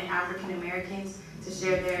 prominent African-Americans, to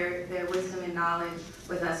share their wisdom and knowledge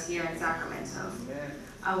with us here in Sacramento.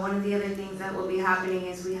 One of the other things that will be happening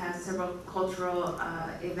is we have several cultural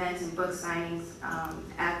events and book signings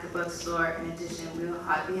at the bookstore. In addition, we will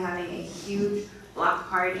be having a huge block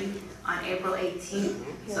party on April 18th.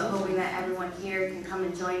 So hoping that everyone here can come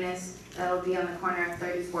and join us. That'll be on the corner of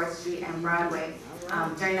 34th Street and Broadway.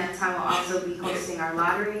 During that time, we'll also be hosting our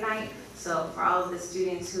lottery night. So for all of the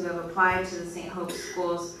students who have applied to the St. Hope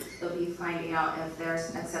schools, they'll be finding out if their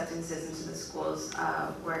acceptances into the schools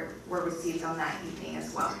were received on that evening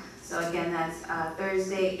as well. So again, that's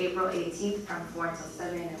Thursday, April 18th from 4 until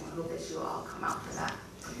 7, and we hope that you will all come out for that.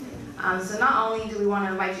 So not only do we want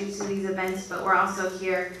to invite you to these events, but we're also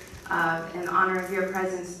here in honor of your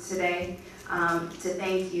presence today to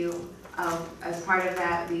thank you As part of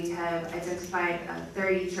that, we have identified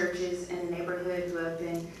 30 churches in the neighborhood who have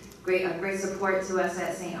been a great support to us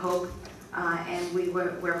at St. Hope, and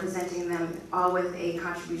we're presenting them all with a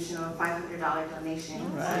contribution of a $500 donation.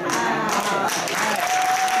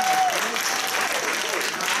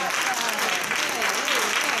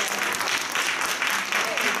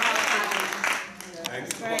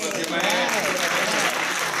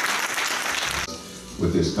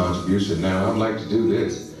 With this contribution. Now, I'd like to do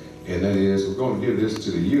this, and that is, we're going to give this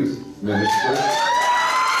to the youth ministry.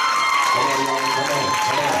 Come on, y'all, come on,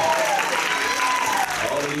 come on.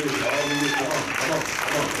 All the youth, come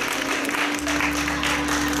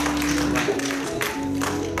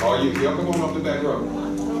on. All you, y'all come on up the back row.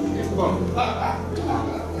 Come on.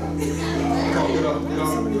 Come on, get up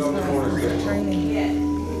the corner there.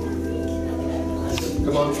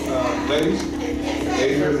 Come on, ladies.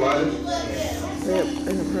 Ladies, here, ladies. Yep,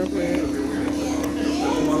 inappropriate.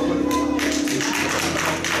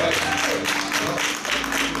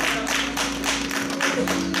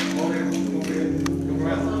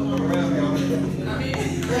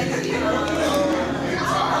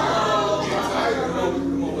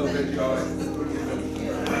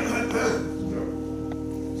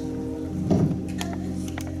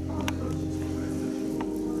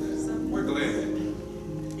 Where's the lady?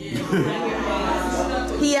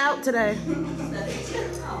 He out today.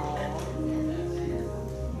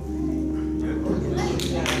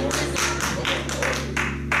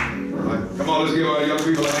 Come on, let's give our young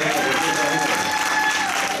people a hand.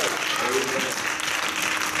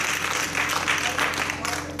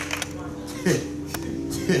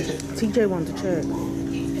 TJ wants to check.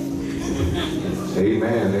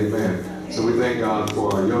 Amen, amen. So we thank God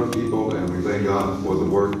for our young people, and we thank God for the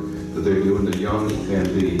work that they're doing, the young and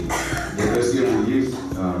the, and let's give the youth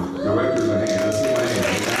directors a hand. Let's give them a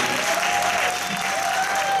hand.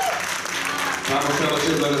 Time of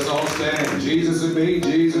fellowship, let us all stand. Jesus and me,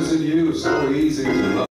 Jesus and you, so easy to love.